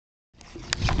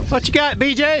What you got,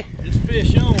 BJ? It's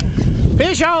fish on.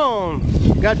 Fish on!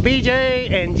 Got BJ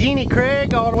and Jeanne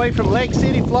Craig all the way from Lake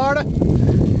City, Florida.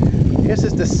 This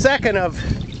is the second of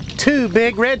 2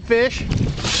 big redfish.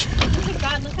 Oh my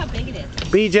God, look how big it is.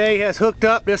 BJ has hooked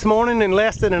up this morning in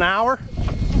less than an hour.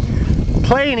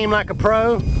 Playing him like a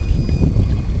pro.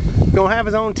 Gonna have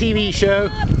his own TV show.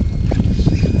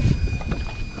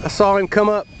 I saw him come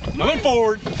up. Moving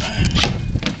forward.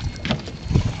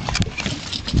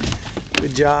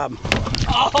 Good job.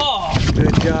 Oh!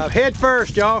 Good job. Head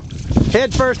first, y'all.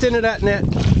 Head first into that net.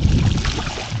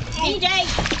 DJ,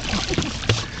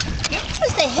 you're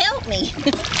supposed to help me.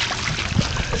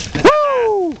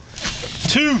 Woo!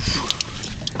 2.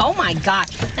 Oh my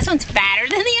gosh, this one's fatter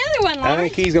than the other one, Lauren. I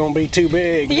think he's gonna be too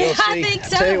big. Yeah, We'll see. I think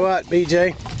so. Tell you what,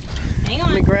 BJ. Hang Let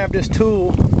me on. grab this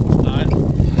tool.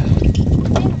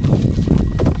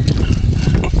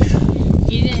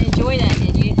 You didn't enjoy that,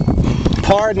 did you?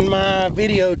 Pardon my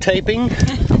videotaping.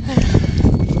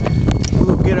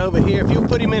 We'll get over here. If you'll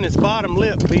put him in his bottom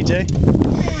lip, BJ.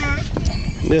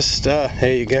 Just,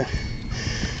 there you go.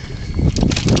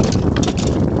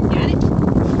 Got it?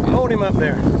 Hold him up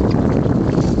there.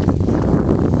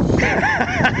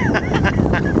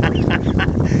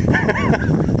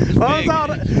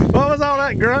 What was all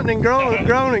that grunting and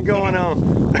groaning going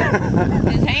on?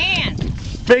 His hand.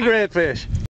 Big redfish.